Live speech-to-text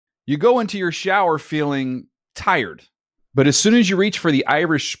You go into your shower feeling tired, but as soon as you reach for the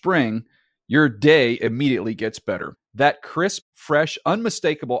Irish Spring, your day immediately gets better. That crisp, fresh,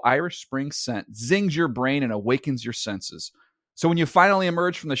 unmistakable Irish Spring scent zings your brain and awakens your senses. So when you finally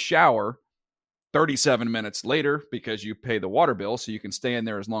emerge from the shower 37 minutes later, because you pay the water bill so you can stay in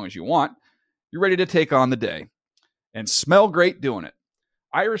there as long as you want, you're ready to take on the day and smell great doing it.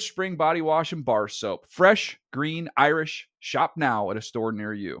 Irish Spring Body Wash and Bar Soap. Fresh, green, Irish. Shop now at a store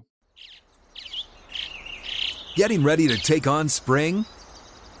near you. Getting ready to take on spring?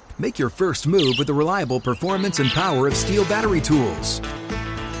 Make your first move with the reliable performance and power of Steel battery tools.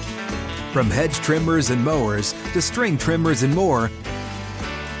 From hedge trimmers and mowers to string trimmers and more,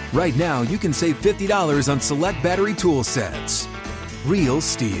 right now you can save $50 on select battery tool sets. Real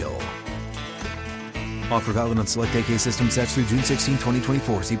Steel. Offer valid on select AK system sets through June 16,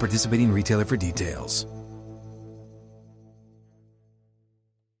 2024. See participating retailer for details.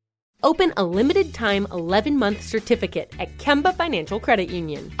 Open a limited-time 11-month certificate at Kemba Financial Credit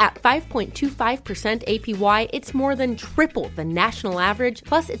Union. At 5.25% APY, it's more than triple the national average,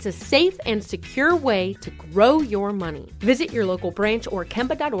 plus it's a safe and secure way to grow your money. Visit your local branch or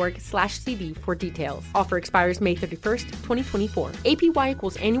kemba.org/CD for details. Offer expires May 31st, 2024. APY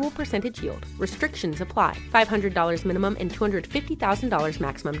equals annual percentage yield. Restrictions apply. $500 minimum and $250,000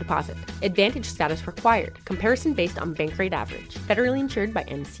 maximum deposit. Advantage status required. Comparison based on bank rate average. Federally insured by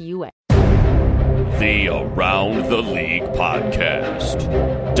NCUA. The Around the League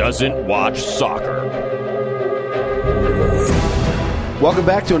podcast doesn't watch soccer. Welcome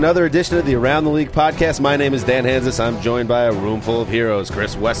back to another edition of the Around the League podcast. My name is Dan Hansis. I'm joined by a room full of heroes: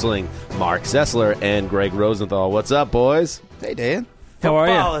 Chris Wesseling, Mark Sessler, and Greg Rosenthal. What's up, boys? Hey, Dan. How are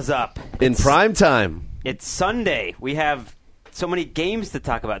you? Football is up. In prime time. It's Sunday. We have so many games to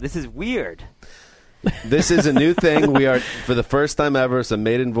talk about. This is weird. This is a new thing. We are, for the first time ever, it's a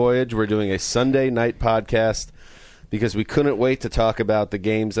maiden voyage. We're doing a Sunday night podcast because we couldn't wait to talk about the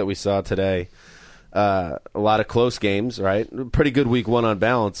games that we saw today. A lot of close games, right? Pretty good week one on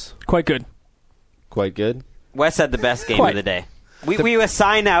balance. Quite good. Quite good. Wes had the best game of the day. We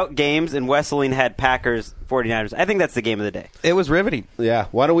assign out games, and Wesseling had Packers 49ers. I think that's the game of the day. It was riveting. Yeah.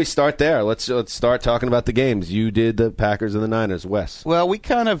 Why don't we start there? Let's start talking about the games. You did the Packers and the Niners. Wes. Well, we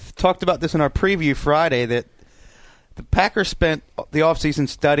kind of talked about this in our preview Friday, that the Packers spent the offseason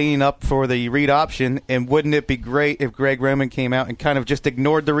studying up for the read option, and wouldn't it be great if Greg Roman came out and kind of just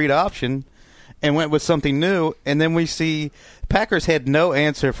ignored the read option and went with something new? And then we see Packers had no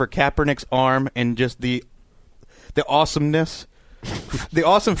answer for Kaepernick's arm and just the awesomeness, the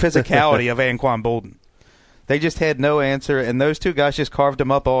awesome physicality of Anquan Boldin. They just had no answer, and those two guys just carved him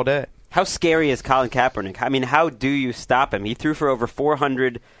up all day. How scary is Colin Kaepernick? I mean, how do you stop him? He threw for over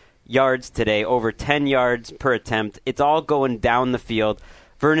 400 yards today, over 10 yards per attempt. It's all going down the field.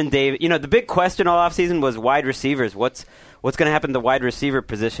 Vernon Davis, the big question all offseason was wide receivers. What's going to happen to the wide receiver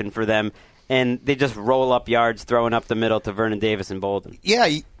position for them? And they just roll up yards, throwing up the middle to Vernon Davis and Boldin. Yeah,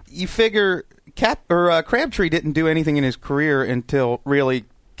 you figure Crabtree didn't do anything in his career until really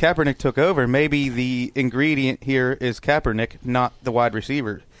Kaepernick took over. Maybe the ingredient here is Kaepernick, not the wide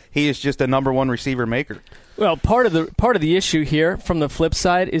receiver. He is just a number one receiver maker. Well, part of the issue here, from the flip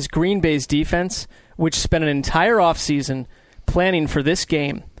side, is Green Bay's defense, which spent an entire offseason planning for this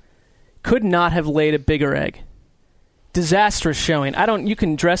game, could not have laid a bigger egg. Disastrous showing. You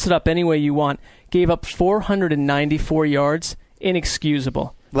can dress it up any way you want. Gave up 494 yards.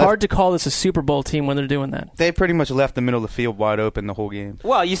 Inexcusable. Hard to call this a Super Bowl team when they're doing that. They pretty much left the middle of the field wide open the whole game.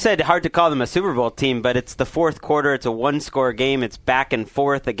 Well, you said hard to call them a Super Bowl team, but it's the fourth quarter. It's a one-score game. It's back and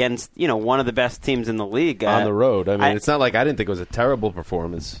forth against one of the best teams in the league. On the road. I mean, it's not like I didn't think it was a terrible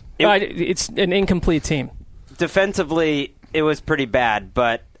performance. It's an incomplete team. Defensively, it was pretty bad,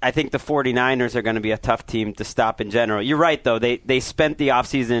 but I think the 49ers are going to be a tough team to stop in general. You're right, though. They spent the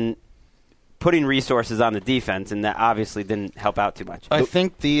offseason putting resources on the defense, and that obviously didn't help out too much. I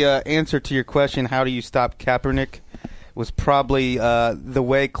think the answer to your question, how do you stop Kaepernick, was probably the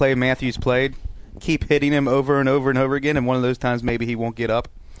way Clay Matthews played. Keep hitting him over and over and over again, and one of those times maybe he won't get up.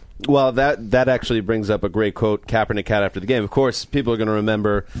 Well, that actually brings up a great quote Kaepernick had after the game. Of course, people are going to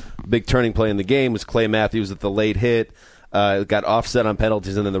remember the big turning play in the game was Clay Matthews at the late hit. It got offset on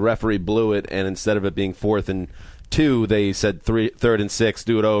penalties, and then the referee blew it, and instead of it being 4th and 2, they said 3rd and 6,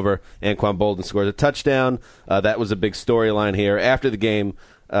 do it over. Anquan Boldin scores a touchdown. That was a big storyline here. After the game,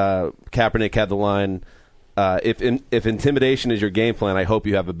 Kaepernick had the line, if intimidation is your game plan, I hope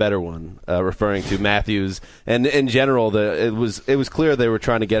you have a better one, referring to Matthews. And in general, it was clear they were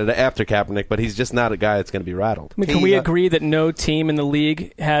trying to get it after Kaepernick, but he's just not a guy that's going to be rattled. I mean, can we agree that no team in the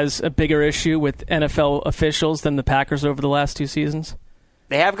league has a bigger issue with NFL officials than the Packers over the last 2 seasons?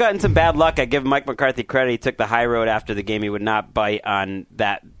 They have gotten some bad luck. I give Mike McCarthy credit. He took the high road after the game. He would not bite on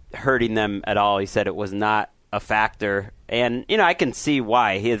that hurting them at all. He said it was not a factor. And, I can see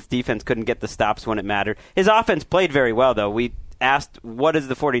why. His defense couldn't get the stops when it mattered. His offense played very well, though. We asked, what is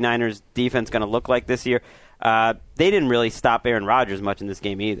the 49ers defense going to look like this year? They didn't really stop Aaron Rodgers much in this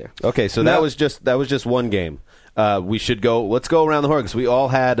game either. Okay, so that was just one game. Let's go around the horn because we all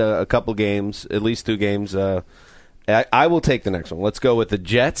had a couple games, at least 2 games. I will take the next one. Let's go with the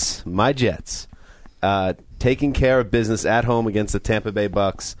Jets, my Jets, taking care of business at home against the Tampa Bay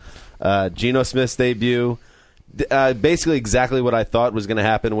Bucks. Geno Smith's debut, basically exactly what I thought was going to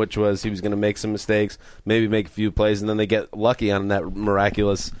happen, which was he was going to make some mistakes, maybe make a few plays, and then they get lucky on that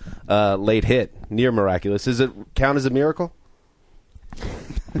miraculous late hit, near miraculous. Does it count as a miracle?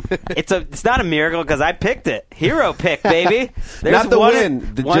 It's not a miracle because I picked it. Hero pick, baby. Not the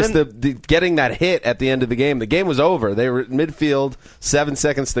win, just the getting that hit at the end of the game. The game was over. They were at midfield, 7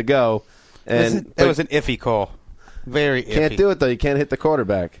 seconds to go, and it was an iffy call. Very iffy. Can't do it though. You can't hit the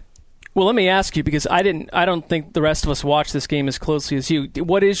quarterback. Well, let me ask you, because I don't think the rest of us watched this game as closely as you.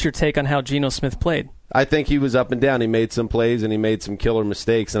 What is your take on how Geno Smith played? I think he was up and down. He made some plays and he made some killer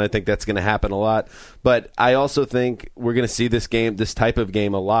mistakes, and I think that's going to happen a lot. But I also think we're going to see this type of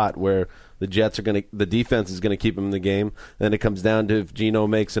game a lot, where the defense is going to keep him in the game. Then it comes down to if Geno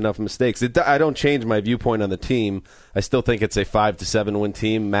makes enough mistakes. I don't change my viewpoint on the team. I still think it's a 5-7 win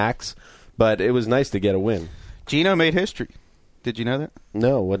team max, but it was nice to get a win. Geno made history. Did you know that?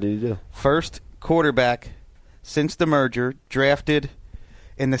 No. What did he do? First quarterback since the merger drafted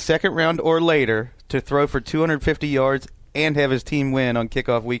in the second round or later to throw for 250 yards and have his team win on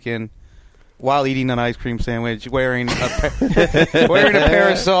kickoff weekend while eating an ice cream sandwich, wearing a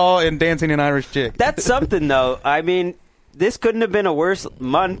parasol, and dancing an Irish chick. That's something, though. I mean, this couldn't have been a worse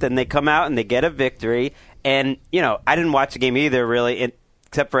month, and they come out and they get a victory. And, I didn't watch the game either, really,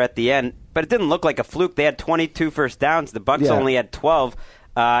 except for at the end. But it didn't look like a fluke. They had 22 first downs. The Bucs only had 12.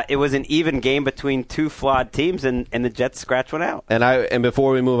 It was an even game between 2 flawed teams, and the Jets scratched one out. And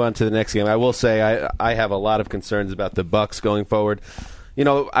before we move on to the next game, I will say I have a lot of concerns about the Bucs going forward.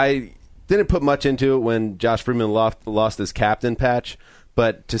 I didn't put much into it when Josh Freeman lost his captain patch,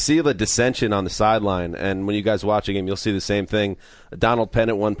 but to see the dissension on the sideline, and when you guys watch a game, you'll see the same thing. Donald Penn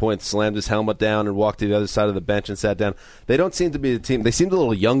at one point slammed his helmet down and walked to the other side of the bench and sat down. They don't seem to be the team. They seemed a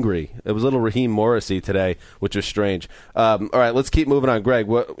little youngery. It was a little Raheem Morrissey today, which was strange. All right, let's keep moving on. Greg,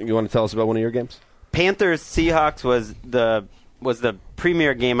 what you want to tell us about one of your games? Panthers-Seahawks was the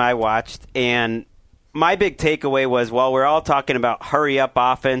premier game I watched, and my big takeaway was, while we're all talking about hurry-up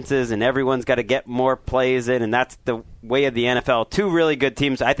offenses and everyone's got to get more plays in, and that's the way of the NFL, 2 really good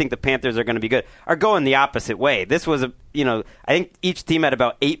teams, I think the Panthers are going to be good, are going the opposite way. This was I think each team had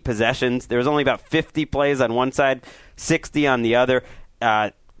about 8 possessions. There was only about 50 plays on one side, 60 on the other.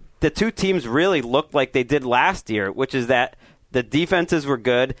 The 2 teams really looked like they did last year, which is that the defenses were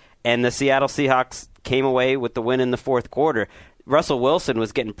good, and the Seattle Seahawks came away with the win in the fourth quarter. Russell Wilson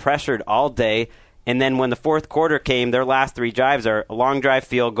was getting pressured all day. And then when the fourth quarter came, their last 3 drives are a long drive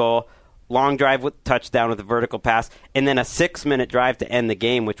field goal, long drive with touchdown with a vertical pass, and then a 6-minute drive to end the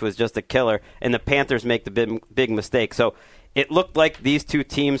game, which was just a killer. And the Panthers make the big mistake. So it looked like these 2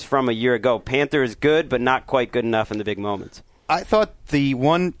 teams from a year ago. Panthers good, but not quite good enough in the big moments. I thought the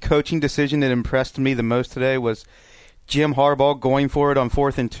one coaching decision that impressed me the most today was Jim Harbaugh going for it on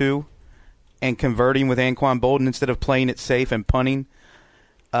 4th and 2 and converting with Anquan Bolden instead of playing it safe and punting.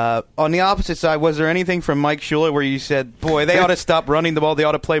 On the opposite side, was there anything from Mike Shula where you said, boy, they ought to stop running the ball, they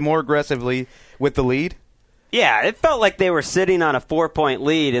ought to play more aggressively with the lead? Yeah, it felt like they were sitting on a 4-point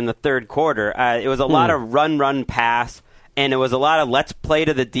lead in the third quarter. It was a lot of run, pass, and it was a lot of let's play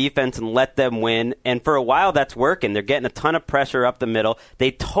to the defense and let them win. And for a while, that's working. They're getting a ton of pressure up the middle.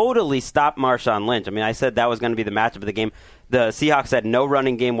 They totally stopped Marshawn Lynch. I mean, I said that was going to be the matchup of the game. The Seahawks had no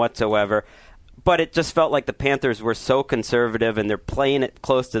running game whatsoever. But it just felt like the Panthers were so conservative, and they're playing it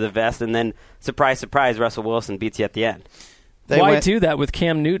close to the vest, and then, surprise, surprise, Russell Wilson beats you at the end. Why do that with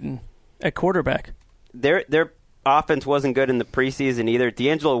Cam Newton at quarterback? Their offense wasn't good in the preseason either.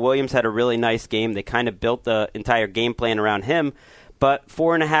 D'Angelo Williams had a really nice game. They kind of built the entire game plan around him. But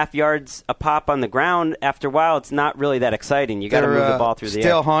 4.5 yards a pop on the ground, after a while, it's not really that exciting. You got to move the ball through the air.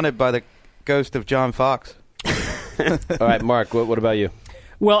 Still haunted by the ghost of John Fox. All right, Mark, what about you?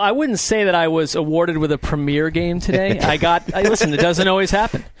 Well, I wouldn't say that I was awarded with a premier game today. Listen, it doesn't always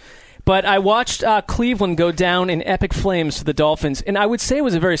happen. But I watched Cleveland go down in epic flames to the Dolphins, and I would say it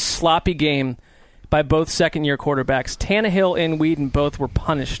was a very sloppy game by both second-year quarterbacks. Tannehill and Whedon both were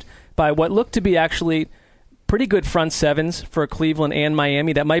punished by what looked to be actually pretty good front sevens for Cleveland and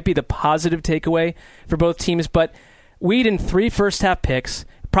Miami. That might be the positive takeaway for both teams, but Whedon 3 first-half picks,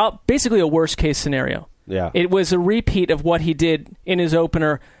 basically a worst-case scenario. Yeah. It was a repeat of what he did in his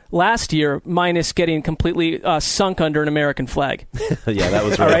opener last year, minus getting completely sunk under an American flag. Yeah, that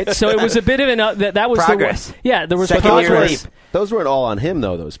was All right. right, so it was a bit of that was progress. There was Second year progress. leap. Those weren't all on him,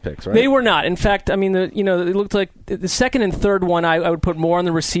 though, those picks, right? They were not. In fact, I mean, it looked like the second and third one I would put more on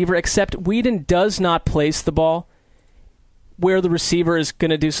the receiver, except Whedon does not place the ball where the receiver is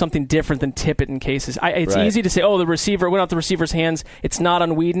going to do something different than tip it in cases. It's Right. easy to say, the receiver went off the receiver's hands. It's not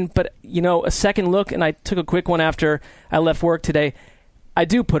on Whedon. But, a second look, and I took a quick one after I left work today, I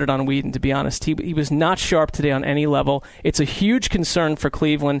do put it on Whedon, to be honest. He was not sharp today on any level. It's a huge concern for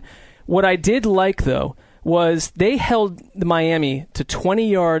Cleveland. What I did like, though, was they held the Miami to 20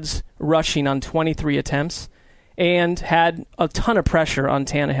 yards rushing on 23 attempts and had a ton of pressure on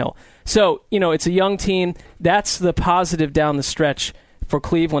Tannehill. So, it's a young team. That's the positive down the stretch for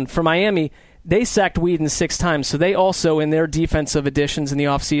Cleveland. For Miami, they sacked Whedon 6 times, so they also, in their defensive additions in the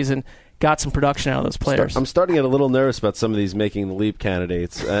offseason, got some production out of those players. I'm starting to get a little nervous about some of these making the leap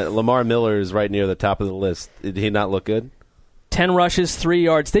candidates. Lamar Miller is right near the top of the list. Did he not look good? 10 rushes, 3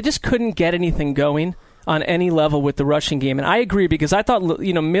 yards. They just couldn't get anything going on any level with the rushing game. And I agree, because I thought,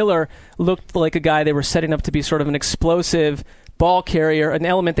 Miller looked like a guy they were setting up to be sort of an explosive ball carrier, an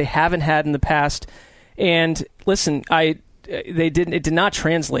element they haven't had in the past. And listen, it did not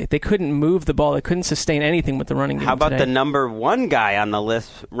translate. They couldn't move the ball. They couldn't sustain anything with the running game. How about today. the number one guy on the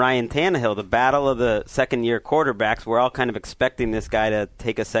list, Ryan Tannehill, the battle of the second-year quarterbacks? We're all kind of expecting this guy to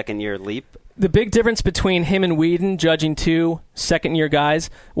take a second-year leap. The big difference between him and Whedon, judging 2 second-year guys,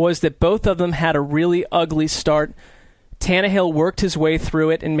 was that both of them had a really ugly start. Tannehill worked his way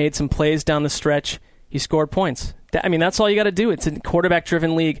through it and made some plays down the stretch. He scored points. That's all you got to do. It's a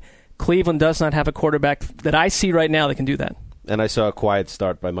quarterback-driven league. Cleveland does not have a quarterback that I see right now that can do that. And I saw a quiet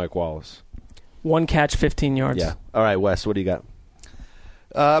start by Mike Wallace. 1 catch, 15 yards. Yeah. All right, Wes, what do you got?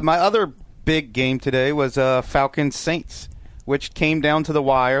 My other big game today was Falcons-Saints, which came down to the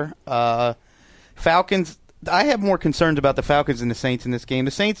wire. Falcons, I have more concerns about the Falcons than the Saints in this game.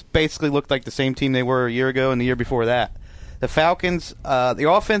 The Saints basically looked like the same team they were a year ago and the year before that. The Falcons, the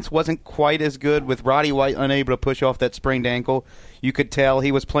offense wasn't quite as good with Roddy White unable to push off that sprained ankle. You could tell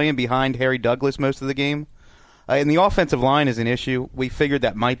he was playing behind Harry Douglas most of the game. And the offensive line is an issue. We figured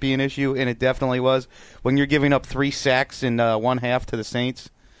that might be an issue, and it definitely was. When you're giving up 3 sacks in one half to the Saints.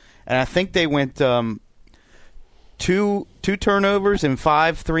 And I think they went two turnovers and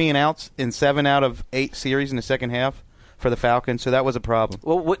 5 3-and-outs in 7 out of 8 series in the second half for the Falcons, so that was a problem.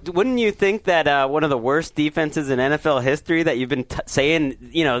 Well, wouldn't you think that one of the worst defenses in NFL history that you've been saying,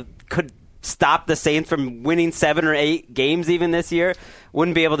 could stop the Saints from winning 7 or 8 games even this year,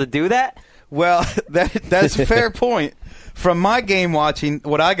 wouldn't be able to do that? Well, that's a fair point. From my game watching,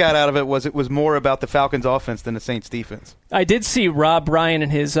 what I got out of it was more about the Falcons' offense than the Saints' defense. I did see Rob Ryan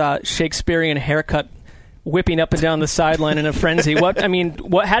and his Shakespearean haircut whipping up and down the sideline in a frenzy. How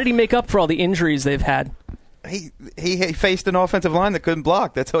did he make up for all the injuries they've had? He faced an offensive line that couldn't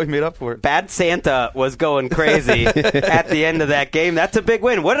block. That's how he made up for it. Bad Santa was going crazy at the end of that game. That's a big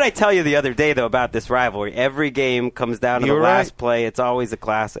win. What did I tell you the other day, though, about this rivalry? Every game comes down to the last play. It's always a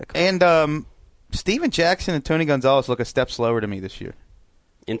classic. And Steven Jackson and Tony Gonzalez look a step slower to me this year.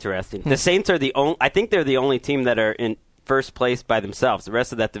 Interesting. The Saints are I think they're the only team that are in first place by themselves. The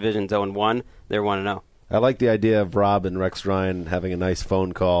rest of that division's 0-1. They're 1-0. I like the idea of Rob and Rex Ryan having a nice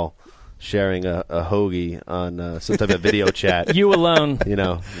phone call, sharing a hoagie on some type of video chat. You alone.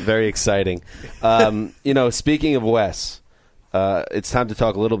 Very exciting. Speaking of Wes, it's time to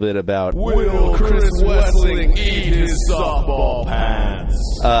talk a little bit about... Will Chris Wessling eat his softball pants?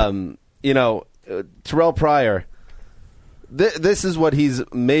 Terrell Pryor, this is what he's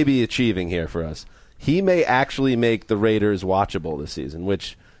maybe achieving here for us. He may actually make the Raiders watchable this season,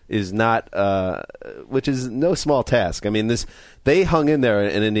 which is no small task. I mean, they hung in there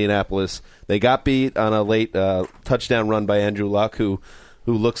in Indianapolis. They got beat on a late touchdown run by Andrew Luck, who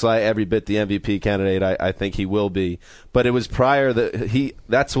looks like every bit the MVP candidate I think he will be. But it was Pryor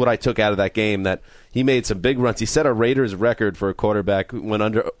that's what I took out of that game, that he made some big runs. He set a Raiders record for a quarterback who went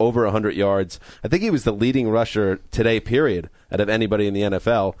over 100 yards. I think he was the leading rusher today, period, out of anybody in the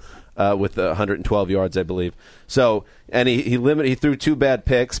NFL. With 112 yards, I believe. So, and he threw 2 bad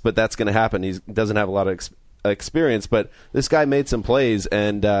picks, but that's going to happen. He doesn't have a lot of experience, but this guy made some plays,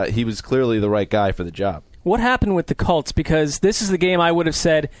 and he was clearly the right guy for the job. What happened with the Colts? Because this is the game I would have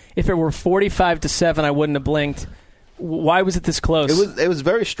said, if it were 45-7, I wouldn't have blinked. Why was it this close? It was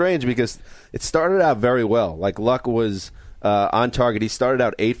very strange because it started out very well. Like, Luck was on target. He started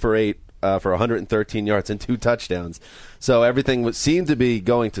out 8 for 8 for 113 yards and 2 touchdowns. So everything seemed to be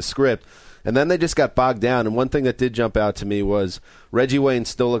going to script. And then they just got bogged down. And one thing that did jump out to me was Reggie Wayne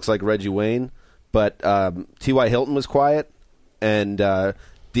still looks like Reggie Wayne, but T.Y. Hilton was quiet, and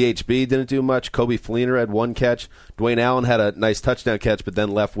DHB didn't do much. Kobe Fleener had one catch. Dwayne Allen had a nice touchdown catch, but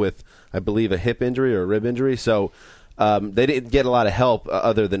then left with, I believe, a hip injury or a rib injury. So they didn't get a lot of help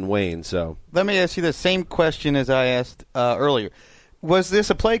other than Wayne. So let me ask you the same question as I asked earlier. Was this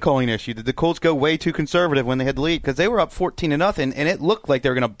a play calling issue? Did the Colts go way too conservative when they had the lead? Because they were up 14-0, and it looked like they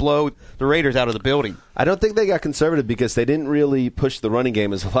were going to blow the Raiders out of the building. I don't think they got conservative because they didn't really push the running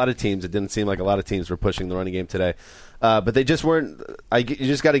game as a lot of teams. It didn't seem like a lot of teams were pushing the running game today. But they just weren't. You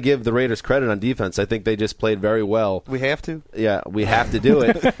just got to give the Raiders credit on defense. I think they just played very well. We have to? Yeah, we have to do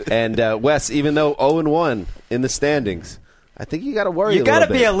it. And, Wes, even though 0-1 in the standings, I think you got to worry. You got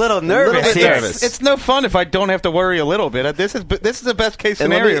to be a little nervous here. It's no fun if I don't have to worry a little bit. This is the best case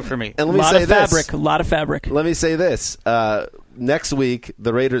scenario for me. And let me say this. A lot of fabric. Let me say this. Next week,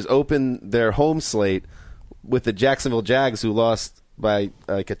 the Raiders open their home slate with the Jacksonville Jags, who lost by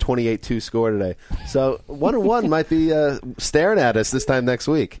like a 28-2 score today. So 1-1 might be staring at us this time next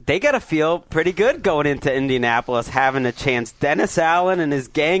week. They got to feel pretty good going into Indianapolis, having a chance. Dennis Allen and his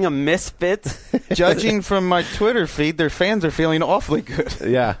gang of misfits. Judging from my Twitter feed, their fans are feeling awfully good.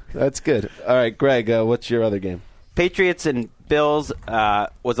 Yeah, that's good. All right, Greg, what's your other game? Patriots and Bills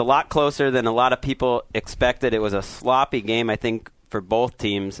was a lot closer than a lot of people expected. It was a sloppy game, I think, for both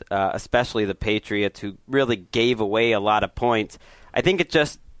teams, especially the Patriots, who really gave away a lot of points. I think it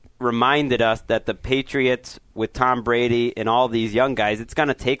just reminded us that the Patriots with Tom Brady and all these young guys, it's going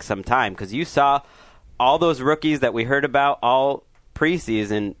to take some time because you saw all those rookies that we heard about all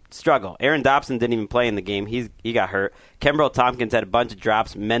preseason struggle. Aaron Dobson didn't even play in the game. He got hurt. Kenbrell Tompkins had a bunch of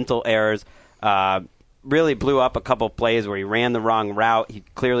drops, mental errors, really blew up a couple plays where he ran the wrong route. He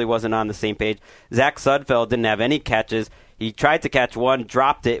clearly wasn't on the same page. Zach Sudfeld didn't have any catches. He tried to catch one,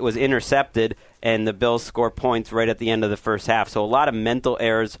 dropped it, was intercepted, and the Bills score points right at the end of the first half. So a lot of mental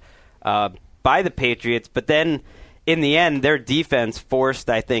errors by the Patriots. But then in the end, their defense forced,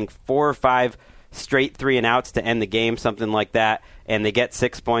 I think, 4 or 5 straight 3-and-outs to end the game, something like that. And they get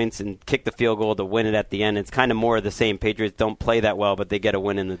 6 points and kick the field goal to win it at the end. It's kind of more of the same. Patriots don't play that well, but they get a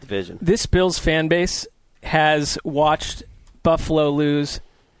win in the division. This Bills fan base has watched Buffalo lose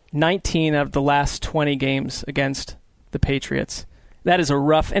 19 of the last 20 games against the Patriots. That is a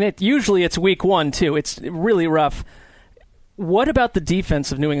rough, and usually it's week 1 too. It's really rough. What about the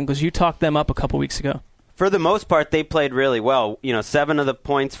defense of New England? Because you talked them up a couple weeks ago. For the most part, they played really well. 7 of the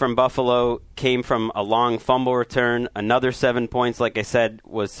points from Buffalo came from a long fumble return. Another 7 points, like I said,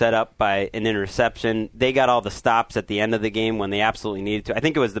 was set up by an interception. They got all the stops at the end of the game when they absolutely needed to. I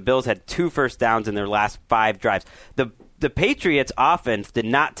think it was the Bills had 2 first downs in their last 5 drives. The Patriots' offense did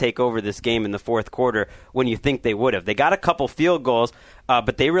not take over this game in the fourth quarter when you think they would have. They got a couple field goals,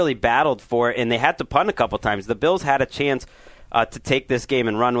 but they really battled for it, and they had to punt a couple times. The Bills had a chance to take this game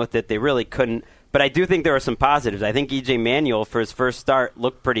and run with it. They really couldn't. But I do think there are some positives. I think E.J. Manuel, for his first start,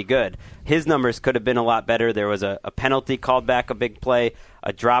 looked pretty good. His numbers could have been a lot better. There was a penalty called back, a big play,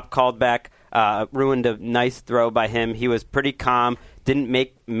 a drop called back, ruined a nice throw by him. He was pretty calm, didn't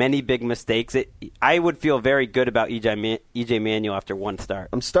make many big mistakes. I would feel very good about E.J. Manuel after one start.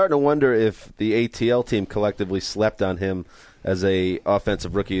 I'm starting to wonder if the ATL team collectively slept on him as a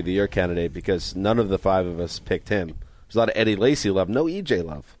Offensive Rookie of the Year candidate because none of the 5 of us picked him. There's a lot of Eddie Lacy love, no E.J.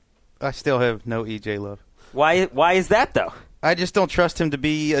 love. I still have no E.J. love. Why is that, though? I just don't trust him to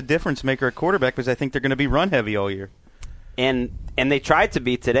be a difference maker at quarterback because I think they're going to be run heavy all year. And they tried to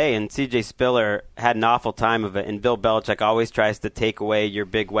be today, and C.J. Spiller had an awful time of it. And Bill Belichick always tries to take away your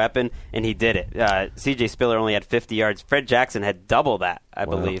big weapon, and he did it. C.J. Spiller only had 50 yards. Fred Jackson had double that, I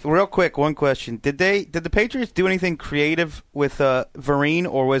believe. Real quick, one question: Did the Patriots do anything creative with Vereen,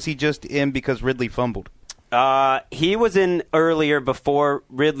 or was he just in because Ridley fumbled? He was in earlier before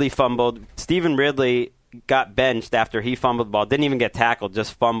Ridley fumbled. Stephen Ridley got benched after he fumbled the ball. Didn't even get tackled,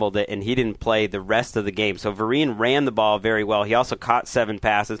 just fumbled it, and he didn't play the rest of the game. So Vereen ran the ball very well. He also caught 7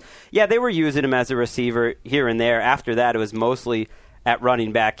 passes. Yeah, they were using him as a receiver here and there. After that, it was mostly at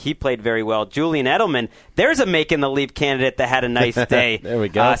running back. He played very well. Julian Edelman, there's a making the leap candidate that had a nice day. There we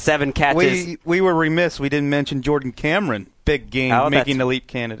go. 7 catches. We were remiss. We didn't mention Jordan Cameron. Big game, making the leap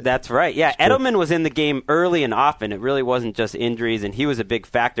candidate. That's right. Yeah, Edelman was in the game early and often. It really wasn't just injuries, and he was a big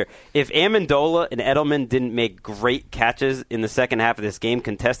factor. If Amendola and Edelman didn't make great catches in the second half of this game,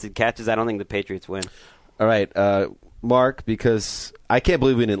 contested catches, I don't think the Patriots win. All right, Mark, because I can't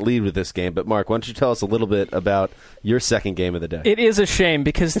believe we didn't lead with this game, but Mark, why don't you tell us a little bit about your second game of the day? It is a shame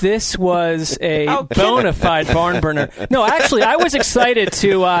because this was a bona fide barn burner. No, actually, I was excited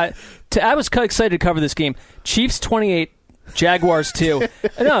to cover this game. Chiefs 28, Jaguars too.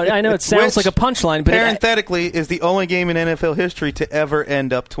 No, I know it sounds like a punchline, but parenthetically is the only game in NFL history to ever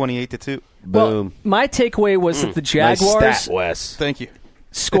end up 28-2. Boom. My takeaway was that the Nice Jaguars stat, Wes. Thank you.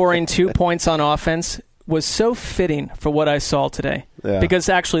 scoring 2 points on offense was so fitting for what I saw today. Yeah. Because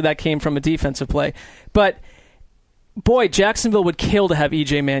actually that came from a defensive play. But, boy, Jacksonville would kill to have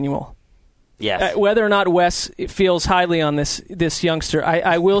E.J. Manuel. Yes. Whether or not Wes feels highly on this youngster,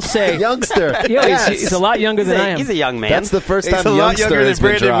 I will say... Youngster. Yeah, Yes. he's a lot younger than I am. He's a young man. That's the first He's time a lot youngster younger has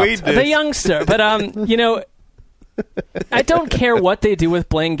than been Brandon dropped. Weed is. The youngster. But, I don't care what they do with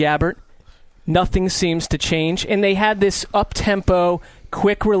Blaine Gabbert. Nothing seems to change. And they had this up-tempo,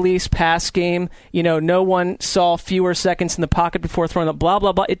 quick-release pass game. No one saw fewer seconds in the pocket before throwing up, blah,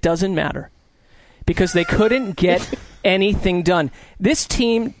 blah, blah. It doesn't matter because they couldn't get anything done. This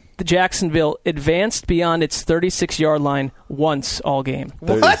team, the Jacksonville, advanced beyond its 36-yard line once all game.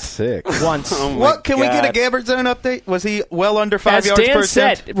 36. Once. What? Can we get a Gabbert zone update? Was he well under 5 As yards Dan per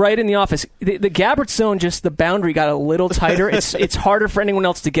said attempt? right in the office, the Gabbert zone, just the boundary got a little tighter. It's harder for anyone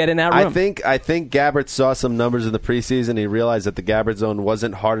else to get in that room. I think Gabbert saw some numbers in the preseason. He realized that the Gabbert zone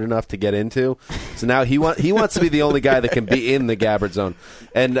wasn't hard enough to get into. So now he wants to be the only guy that can be in the Gabbert zone.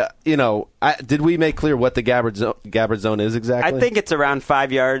 And did we make clear what the Gabbert zone is exactly? I think it's around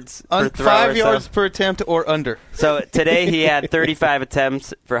 5 yards per throw 5 or yards so. per attempt or under. So today he had 35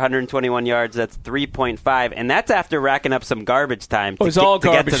 attempts for 121 yards. That's 3.5, and that's after racking up some garbage time. It was all to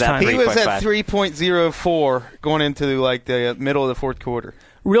get garbage to that time. He was at 3.5. 3.04 going into the middle of the fourth quarter.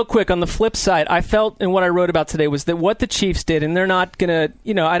 Real quick, on the flip side, I felt, and what I wrote about today was that what the Chiefs did, and they're not going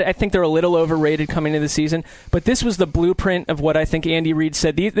to, I think they're a little overrated coming into the season, but this was the blueprint of what I think Andy Reid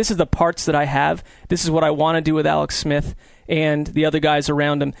said. This is the parts that I have. This is what I want to do with Alex Smith and the other guys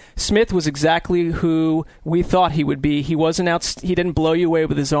around him. Smith was exactly who we thought he would be. He wasn't he didn't blow you away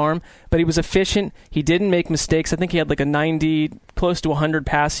with his arm, but he was efficient. He didn't make mistakes. I think he had like a 90, close to 100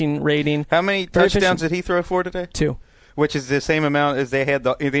 passing rating. How many Very touchdowns efficient. did he throw for today? 2. Which is the same amount as they had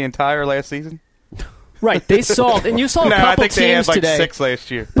the entire last season? Right, they solved, and you saw a No, I couple think they had teams like today. 6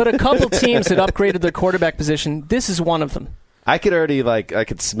 last year. But a couple teams that upgraded their quarterback position. This is one of them. I could already I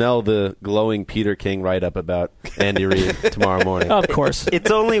could smell the glowing Peter King write-up about Andy Reid tomorrow morning. Of course. It's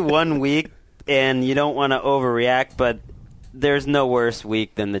only 1 week, and you don't want to overreact, but there's no worse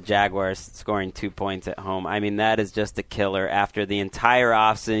week than the Jaguars scoring 2 points at home. I mean, that is just a killer after the entire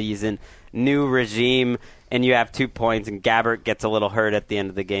offseason, new regime, and you have 2 points, and Gabbert gets a little hurt at the end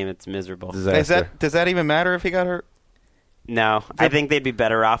of the game. It's miserable. Disaster. Does that even matter if he got hurt? No, I think they'd be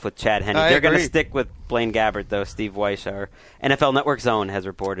better off with Chad Henne. I They're going to agree. stick with Blaine Gabbert, though, Steve Weiss, our NFL Network Zone, has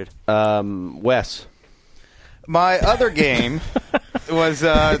reported. Wes. My other game was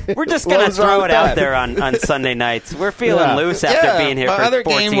We're just going to was wrong throw with it out that? there on Sunday nights. We're feeling Yeah. loose after being here my for other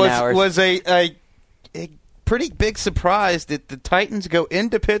 14 game hours. was a pretty big surprise that the Titans go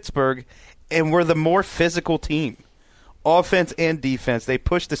into Pittsburgh and were the more physical team, offense and defense. They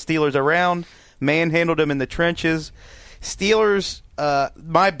pushed the Steelers around, manhandled them in the trenches. Steelers,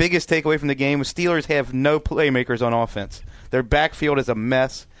 my biggest takeaway from the game was Steelers have no playmakers on offense. Their backfield is a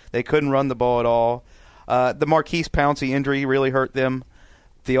mess. They couldn't run the ball at all. The Marquise Pouncey injury really hurt them.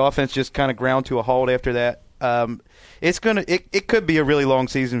 The offense just kind of ground to a halt after that. It could be a really long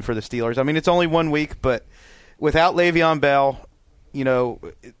season for the Steelers. I mean, it's only 1 week, but without Le'Veon Bell,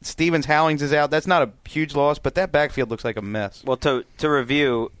 Stevens Howlings is out. That's not a huge loss, but that backfield looks like a mess. Well, to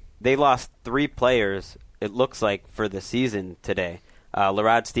review, they lost 3 players, it looks like, for the season today.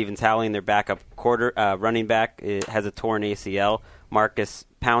 Larod Stevens-Howling, their backup running back, has a torn ACL. Marcus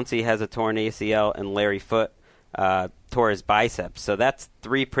Pouncey has a torn ACL, and Larry Foote tore his biceps. So that's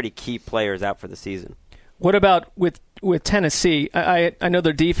 3 pretty key players out for the season. What about with Tennessee? I know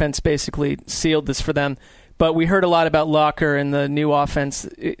their defense basically sealed this for them, but we heard a lot about Locker and the new offense.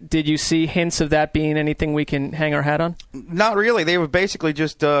 Did you see hints of that being anything we can hang our hat on? Not really. They were basically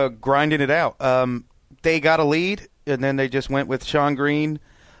just grinding it out. They got a lead, and then they just went with Sean Green.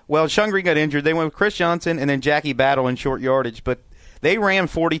 Well, Sean Green got injured. They went with Chris Johnson and then Jackie Battle in short yardage, but they ran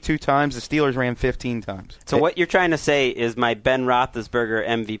 42 times. The Steelers ran 15 times. So what you're trying to say is my Ben Roethlisberger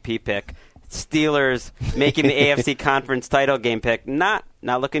MVP pick, Steelers making the AFC Conference title game pick, not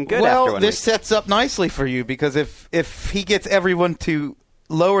looking good after 1 Well, week. this sets up nicely for you because if he gets everyone to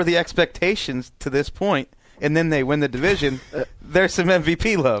lower the expectations to this point and then they win the division, there's some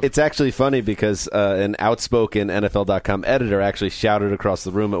MVP love. It's actually funny because an outspoken NFL.com editor actually shouted across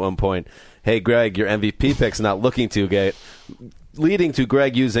the room at one point, "Hey, Greg, your MVP pick's not looking too good," leading to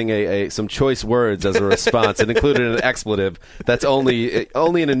Greg using some choice words as a response. It included an expletive. That's only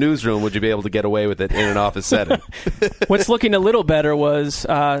in a newsroom would you be able to get away with it in an office setting. What's looking a little better was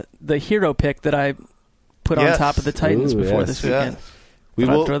the hero pick that I put on top of the Titans before this weekend. We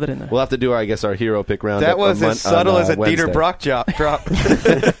will throw that in there. We'll have to do, our hero pick round. That was as subtle as a Wednesday. Dieter Brock drop.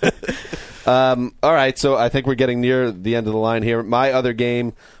 All right, so I think we're getting near the end of the line here. My other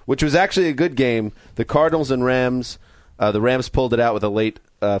game, which was actually a good game, the Cardinals and Rams. The Rams pulled it out with a late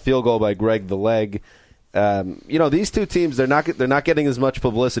field goal by Greg the Leg. These two teams, they're not getting as much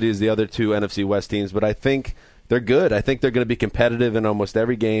publicity as the other two NFC West teams, but I think they're good. I think they're going to be competitive in almost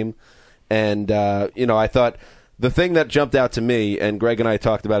every game. And, I thought the thing that jumped out to me, and Greg and I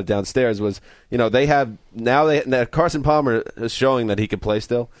talked about it downstairs, was, Carson Palmer is showing that he can play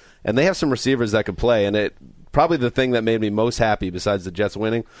still, and they have some receivers that can play. And probably the thing that made me most happy, besides the Jets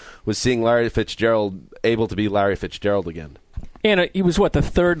winning, was seeing Larry Fitzgerald able to be Larry Fitzgerald again. And he was, the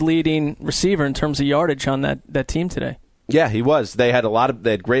third leading receiver in terms of yardage on that team today? Yeah, he was. They had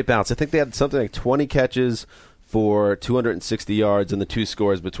great balance. I think they had something like 20 catches for 260 yards and the two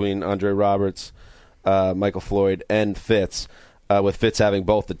scores between Andre Roberts, Michael Floyd, and Fitz, with Fitz having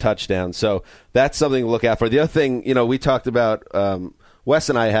both the touchdowns. So that's something to look out for. The other thing, we talked about, Wes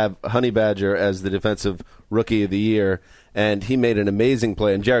and I have Honey Badger as the defensive rookie of the year, and he made an amazing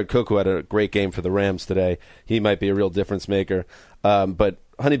play. And Jared Cook, who had a great game for the Rams today, he might be a real difference maker. But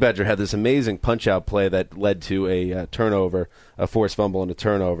Honey Badger had this amazing punch-out play that led to a turnover, a forced fumble and a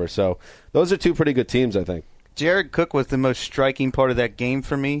turnover. So those are two pretty good teams, I think. Jared Cook was the most striking part of that game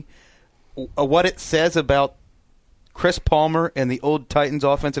for me. What it says about Chris Palmer and the old Titans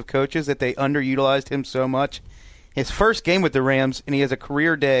offensive coaches that they underutilized him so much. His first game with the Rams, and he has a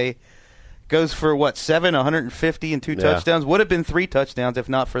career day, goes for, 150 and two touchdowns. Would have been 3 touchdowns if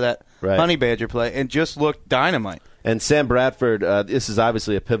not for that Honey Badger play, and just looked dynamite. And Sam Bradford, this is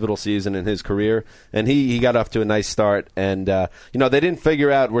obviously a pivotal season in his career, and he got off to a nice start. And, they didn't figure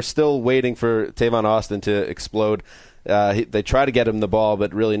out, we're still waiting for Tavon Austin to explode. They try to get him the ball,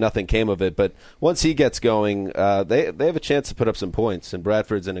 but really nothing came of it. But once he gets going, they have a chance to put up some points, and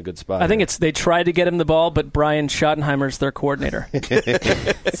Bradford's in a good spot. I think they tried to get him the ball, but Brian Schottenheimer's their coordinator.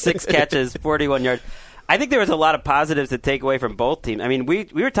 6 catches, 41 yards. I think there was a lot of positives to take away from both teams. I mean, we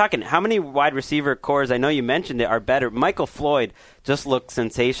were talking how many wide receiver cores, I know you mentioned it, are better. Michael Floyd just looked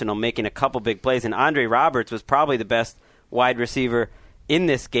sensational, making a couple big plays, and Andre Roberts was probably the best wide receiver in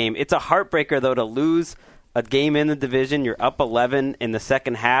this game. It's a heartbreaker, though, to lose a game in the division. You're up 11 in the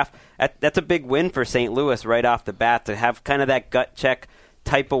second half. That's a big win for St. Louis right off the bat, to have kind of that gut check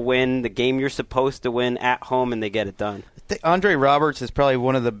type of win, the game you're supposed to win at home, and they get it done. Andre Roberts is probably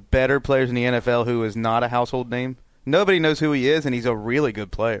one of the better players in the NFL who is not a household name. Nobody knows who he is, and he's a really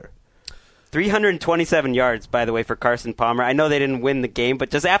good player. 327 yards, by the way, for Carson Palmer. I know they didn't win the game, but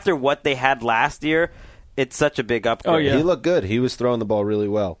just after what they had last year, it's such a big upgrade. Oh, yeah. He looked good. He was throwing the ball really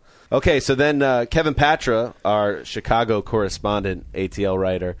well. Okay, so then Kevin Patra, our Chicago correspondent, ATL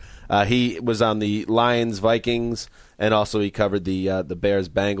writer, he was on the Lions-Vikings, and also he covered the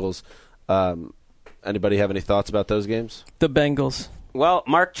Bears-Bengals. Anybody have any thoughts about those games? The Bengals. Well,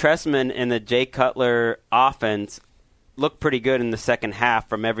 Mark Trestman and the Jay Cutler offense looked pretty good in the second half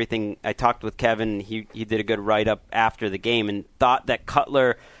from everything. I talked with Kevin. He did a good write-up after the game and thought that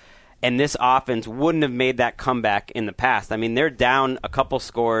Cutler and this offense wouldn't have made that comeback in the past. I mean, they're down a couple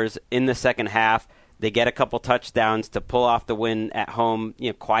scores in the second half. They get a couple touchdowns to pull off the win at home,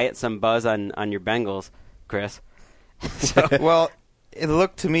 quiet some buzz on your Bengals, Chris. Well, it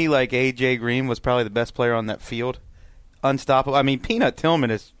looked to me like A.J. Green was probably the best player on that field. Unstoppable. I mean, Peanut Tillman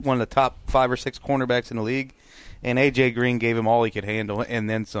is one of the top 5 or 6 cornerbacks in the league, and A.J. Green gave him all he could handle and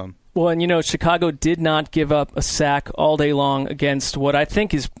then some. Well, and Chicago did not give up a sack all day long against what I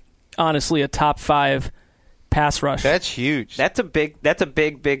think is honestly a top 5 pass rush. That's huge. That's a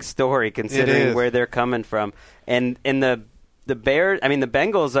big story considering where they're coming from. And the Bears, I mean the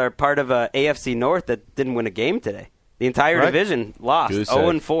Bengals are part of a AFC North that didn't win a game today. The entire division lost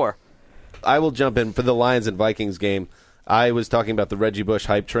 0-4. I will jump in for the Lions and Vikings game. I was talking about the Reggie Bush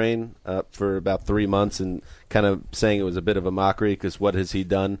hype train for about 3 months and kind of saying it was a bit of a mockery because what has he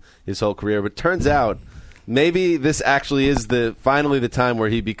done his whole career? But turns out maybe this actually is finally the time where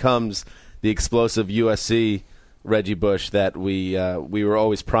he becomes the explosive USC Reggie Bush that we were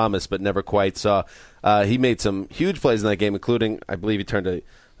always promised but never quite saw. He made some huge plays in that game, including, I believe he turned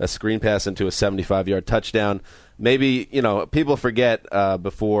a screen pass into a 75-yard touchdown. Maybe, people forget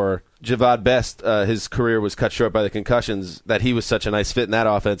before Javad Best, his career was cut short by the concussions, that he was such a nice fit in that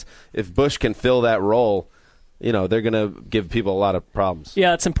offense. If Bush can fill that role, they're going to give people a lot of problems.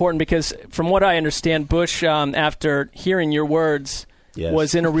 Yeah, it's important because from what I understand, Bush, after hearing your words,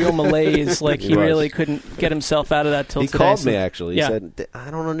 was in a real malaise. Like he really couldn't get himself out of that till today. He called me, actually. He yeah. said, I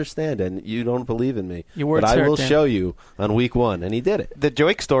don't understand, and you don't believe in me. Your words but I will Dan. show you on week 1, and he did it. The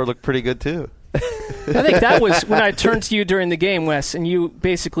Joik store looked pretty good, too. I think that was when I turned to you during the game, Wes, and you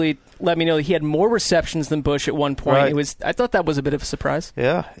basically let me know that he had more receptions than Bush at one point. Right. I thought that was a bit of a surprise.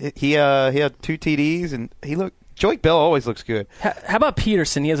 Yeah, he had 2 TDs, and Joey Bell always looks good. How about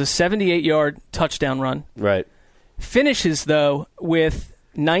Peterson? He has a 78-yard touchdown run. Right. Finishes, though, with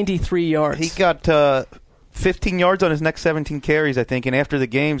 93 yards. He got 15 yards on his next 17 carries, I think, and after the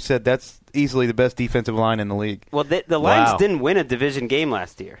game said that's easily the best defensive line in the league. Well, the Lions didn't win a division game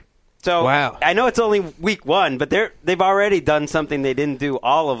last year. So I know it's only week 1, but they've already done something they didn't do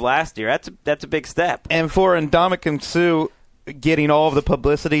all of last year. That's a big step. And for Ndamukong Suh getting all of the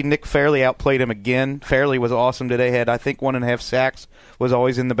publicity, Nick Fairley outplayed him again. Fairley was awesome today. Had, I think, 1.5 sacks, was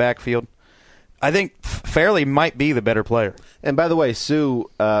always in the backfield. I think Fairley might be the better player. And by the way, Suh,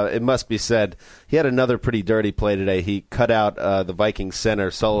 it must be said, he had another pretty dirty play today. He cut out the Vikings center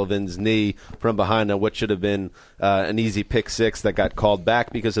Sullivan's knee from behind on what should have been an easy pick six that got called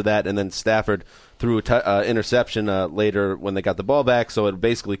back because of that, and then Stafford threw an interception later when they got the ball back, so it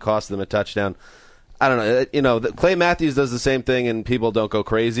basically cost them a touchdown. I don't know. Clay Matthews does the same thing, and people don't go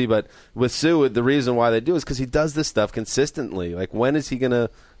crazy. But with Suh, the reason why they do is because he does this stuff consistently. Like, when is he going to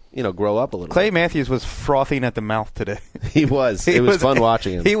grow up a little Clay bit? Matthews was frothing at the mouth today. He was. It was fun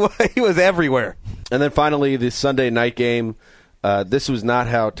watching him. He was everywhere. And then finally, the Sunday night game. This was not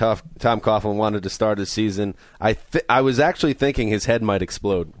how tough Tom Coughlin wanted to start his season. I was actually thinking his head might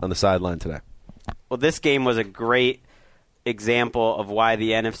explode on the sideline today. Well, this game was a great example of why the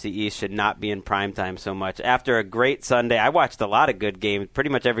NFC East should not be in primetime so much. After a great Sunday, I watched a lot of good games.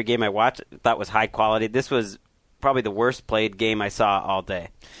 Pretty much every game I watched I thought was high quality. This was probably the worst played game I saw all day.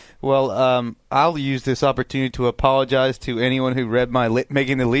 Well, I'll use this opportunity to apologize to anyone who read my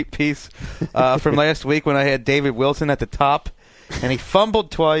Making the Leap piece from last week when I had David Wilson at the top. And he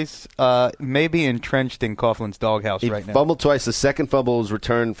fumbled twice, maybe entrenched in Coughlin's doghouse right now. He fumbled twice. The second fumble was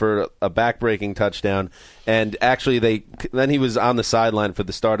returned for a back-breaking touchdown. And actually, then he was on the sideline for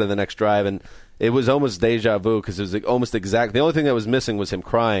the start of the next drive, and it was almost deja vu because it was almost exact. The only thing that was missing was him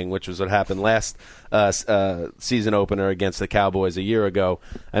crying, which was what happened last season opener against the Cowboys a year ago.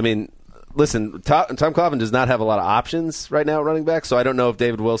 I mean, listen, Tom Coughlin does not have a lot of options right now at running back, so I don't know if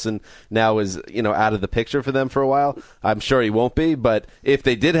David Wilson now is out of the picture for them for a while. I'm sure he won't be, but if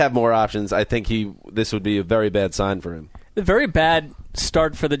they did have more options, I think this would be a very bad sign for him. A very bad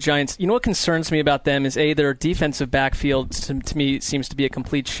start for the Giants. You know what concerns me about them is, their defensive backfield to me seems to be a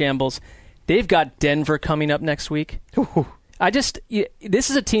complete shambles. They've got Denver coming up next week. This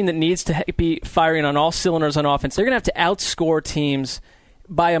is a team that needs to be firing on all cylinders on offense. They're going to have to outscore teams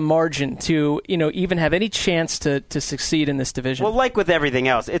by a margin to even have any chance to succeed in this division. Well, like with everything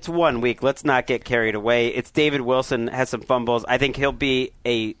else, it's 1 week. Let's not get carried away. It's David Wilson has some fumbles. I think he'll be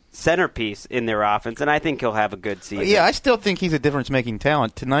a centerpiece in their offense, and I think he'll have a good season. Yeah, I still think he's a difference-making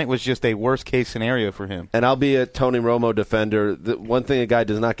talent. Tonight was just a worst-case scenario for him. And I'll be a Tony Romo defender. The one thing a guy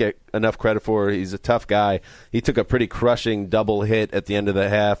does not get enough credit for, he's a tough guy. He took a pretty crushing double hit at the end of the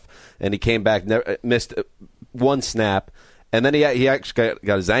half, and he came back, missed one snap. And then he actually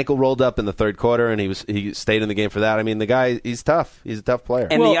got his ankle rolled up in the third quarter, and he stayed in the game for that. I mean, the guy, he's tough. He's a tough player.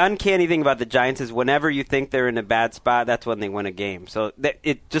 And the uncanny thing about the Giants is whenever you think they're in a bad spot, that's when they win a game. So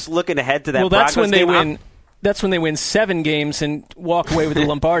just looking ahead to that. Well, that's when they win. That's when they win 7 games and walk away with the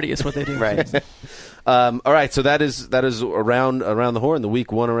Lombardi. Is what they do. Right. All right. So that is around the horn. The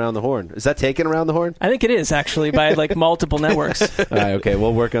week 1 around the horn. Is that taken around the horn? I think it is actually by multiple networks. All right. Okay.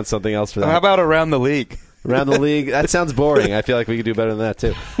 We'll work on something else for that. How about around the league? Around the league. That sounds boring. I feel like we could do better than that,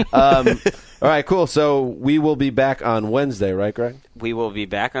 too. All right, cool. So we will be back on Wednesday, right, Greg? We will be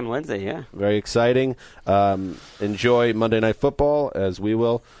back on Wednesday, yeah. Very exciting. Enjoy Monday Night Football, as we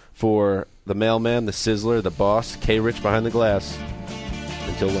will, for the mailman, the sizzler, the boss, K-Rich behind the glass.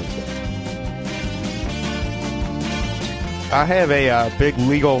 Until Wednesday. I have a big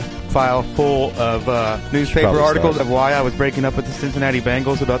legal file full of newspaper articles of why I was breaking up with the Cincinnati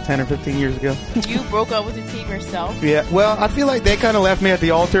Bengals about 10 or 15 years ago. You broke up with the team yourself? Yeah, well, I feel like they kind of left me at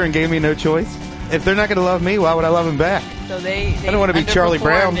the altar and gave me no choice. If they're not going to love me, why would I love them back? So they I don't want to be Charlie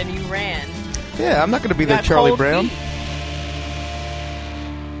Brown. And you ran. Yeah, I'm not going to be You the got Charlie cold Brown. feet.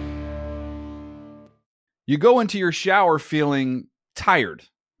 You go into your shower feeling tired,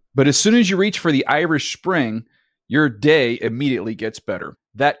 but as soon as you reach for the Irish Spring, your day immediately gets better.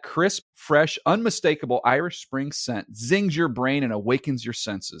 That crisp, fresh, unmistakable Irish Spring scent zings your brain and awakens your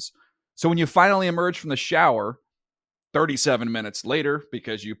senses. So when you finally emerge from the shower, 37 minutes later,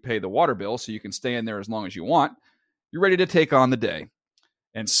 because you pay the water bill so you can stay in there as long as you want, you're ready to take on the day.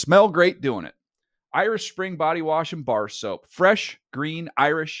 And smell great doing it. Irish Spring Body Wash and Bar Soap. Fresh, green,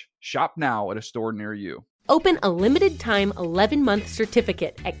 Irish. Shop now at a store near you. Open a limited-time 11-month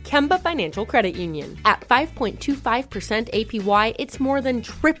certificate at Kemba Financial Credit Union. At 5.25% APY, it's more than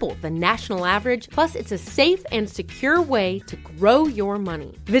triple the national average, plus it's a safe and secure way to grow your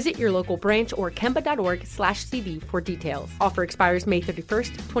money. Visit your local branch or kemba.org/CD for details. Offer expires May 31st,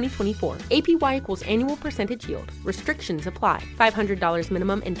 2024. APY equals annual percentage yield. Restrictions apply. $500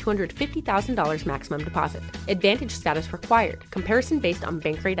 minimum and $250,000 maximum deposit. Advantage status required. Comparison based on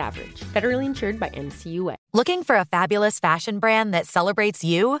bank rate average. Federally insured by NCUA. Looking for a fabulous fashion brand that celebrates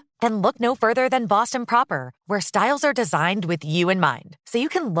you? Then look no further than Boston Proper, where styles are designed with you in mind, so you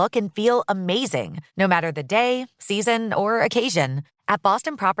can look and feel amazing, no matter the day, season, or occasion. At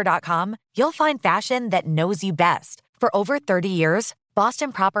BostonProper.com, you'll find fashion that knows you best. For over 30 years,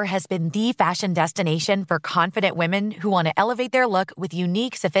 Boston Proper has been the fashion destination for confident women who want to elevate their look with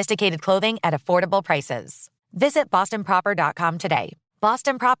unique, sophisticated clothing at affordable prices. Visit BostonProper.com today.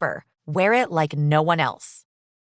 Boston Proper. Wear it like no one else.